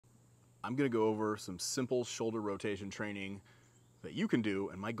I'm gonna go over some simple shoulder rotation training that you can do,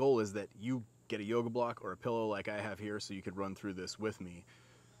 and my goal is that you get a yoga block or a pillow like I have here so you could run through this with me.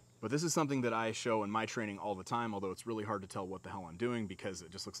 But this is something that I show in my training all the time, although it's really hard to tell what the hell I'm doing because it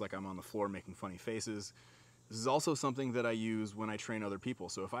just looks like I'm on the floor making funny faces. This is also something that I use when I train other people.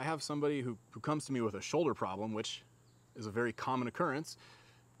 So if I have somebody who comes to me with a shoulder problem, which is a very common occurrence,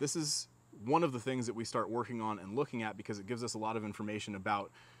 this is one of the things that we start working on and looking at because it gives us a lot of information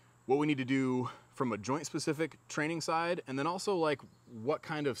about what we need to do from a joint specific training side, and then also like what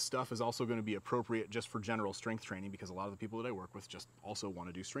kind of stuff is also going to be appropriate just for general strength training, because a lot of the people that I work with just also want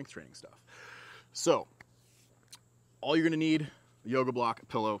to do strength training stuff. So all you're going to need, a yoga block, a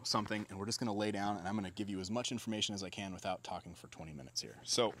pillow, something, and we're just going to lay down and I'm going to give you as much information as I can without talking for 20 minutes here.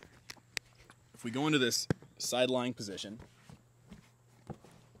 So if we go into this side lying position,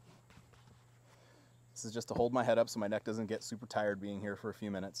 this is just to hold my head up so my neck doesn't get super tired being here for a few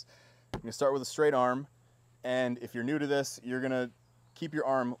minutes. I'm gonna start with a straight arm, and if you're new to this, you're gonna keep your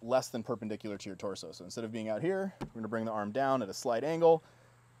arm less than perpendicular to your torso. So instead of being out here, we're gonna bring the arm down at a slight angle,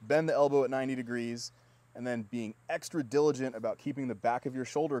 bend the elbow at 90 degrees, and then being extra diligent about keeping the back of your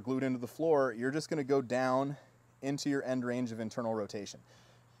shoulder glued into the floor, you're just gonna go down into your end range of internal rotation.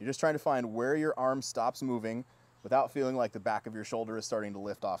 You're just trying to find where your arm stops moving without feeling like the back of your shoulder is starting to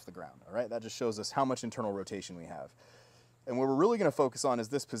lift off the ground, all right? That just shows us how much internal rotation we have. And what we're really gonna focus on is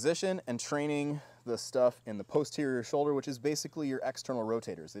this position and training the stuff in the posterior shoulder, which is basically your external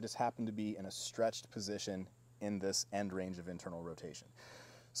rotators. They just happen to be in a stretched position in this end range of internal rotation.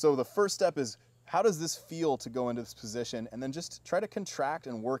 So the first step is, how does this feel to go into this position? And then just try to contract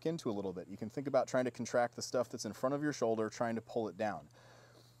and work into a little bit. You can think about trying to contract the stuff that's in front of your shoulder, trying to pull it down.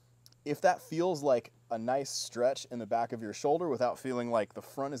 If that feels like a nice stretch in the back of your shoulder without feeling like the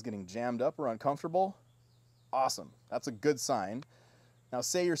front is getting jammed up or uncomfortable, awesome. That's a good sign. Now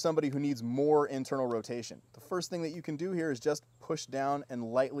say you're somebody who needs more internal rotation. The first thing that you can do here is just push down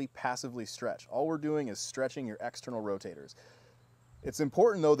and lightly passively stretch. All we're doing is stretching your external rotators. It's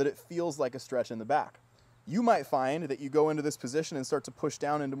important though that it feels like a stretch in the back. You might find that you go into this position and start to push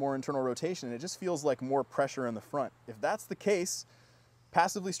down into more internal rotation and it just feels like more pressure in the front. If that's the case,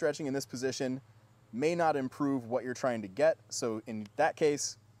 passively stretching in this position may not improve what you're trying to get. So in that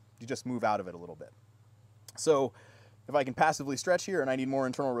case, you just move out of it a little bit. So if I can passively stretch here and I need more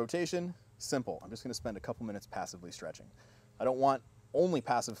internal rotation, simple. I'm just gonna spend a couple minutes passively stretching. I don't want only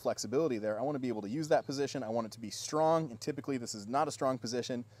passive flexibility there. I wanna be able to use that position. I want it to be strong, and typically this is not a strong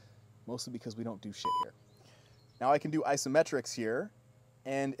position, mostly because we don't do shit here. Now I can do isometrics here,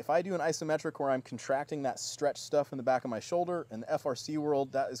 and if I do an isometric where I'm contracting that stretch stuff in the back of my shoulder, in the FRC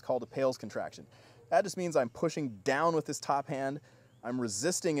world, that is called a Pales contraction. That just means I'm pushing down with this top hand, I'm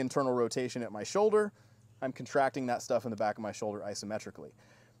resisting internal rotation at my shoulder, I'm contracting that stuff in the back of my shoulder isometrically.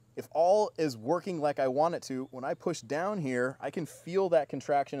 If all is working like I want it to, when I push down here, I can feel that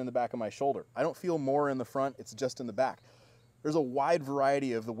contraction in the back of my shoulder. I don't feel more in the front, it's just in the back. There's a wide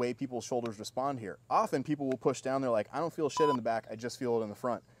variety of the way people's shoulders respond here. Often people will push down, they're like, I don't feel shit in the back, I just feel it in the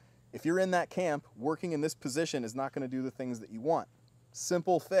front. If you're in that camp, working in this position is not gonna do the things that you want.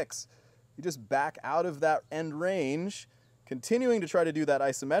 Simple fix. You just back out of that end range, continuing to try to do that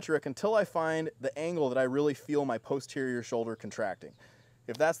isometric until I find the angle that I really feel my posterior shoulder contracting.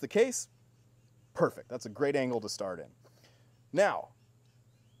 If that's the case, perfect. That's a great angle to start in. Now,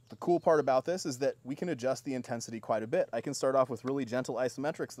 the cool part about this is that we can adjust the intensity quite a bit. I can start off with really gentle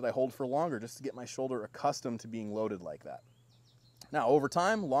isometrics that I hold for longer just to get my shoulder accustomed to being loaded like that. Now, over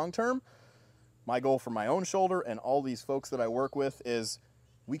time, long term, my goal for my own shoulder and all these folks that I work with is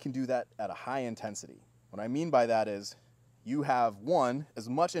we can do that at a high intensity. What I mean by that is you have, one, as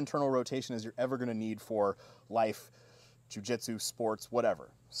much internal rotation as you're ever gonna need for life, jiu-jitsu, sports,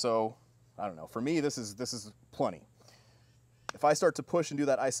 whatever. So, I don't know, for me, this is plenty. If I start to push and do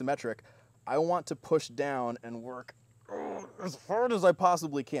that isometric, I want to push down and work as hard as I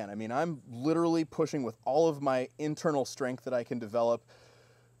possibly can. I mean, I'm literally pushing with all of my internal strength that I can develop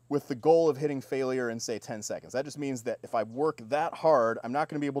with the goal of hitting failure in, say, 10 seconds. That just means that if I work that hard, I'm not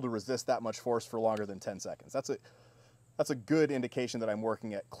gonna be able to resist that much force for longer than 10 seconds. That's a good indication that I'm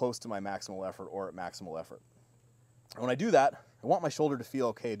working at close to my maximal effort or at maximal effort. And when I do that, I want my shoulder to feel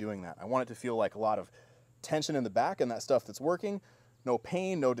okay doing that. I want it to feel like a lot of tension in the back and that stuff that's working, no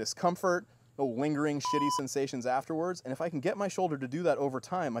pain, no discomfort, no lingering shitty sensations afterwards. And if I can get my shoulder to do that over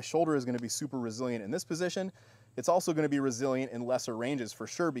time, my shoulder is gonna be super resilient in this position. It's also gonna be resilient in lesser ranges for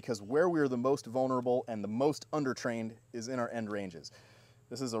sure, because where we are the most vulnerable and the most undertrained is in our end ranges.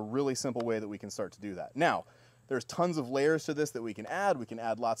 This is a really simple way that we can start to do that. Now, there's tons of layers to this that we can add. We can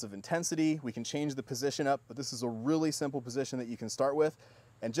add lots of intensity. We can change the position up, but this is a really simple position that you can start with.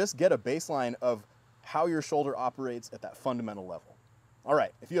 and just get a baseline of how your shoulder operates at that fundamental level. All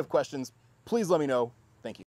right, if you have questions, please let me know.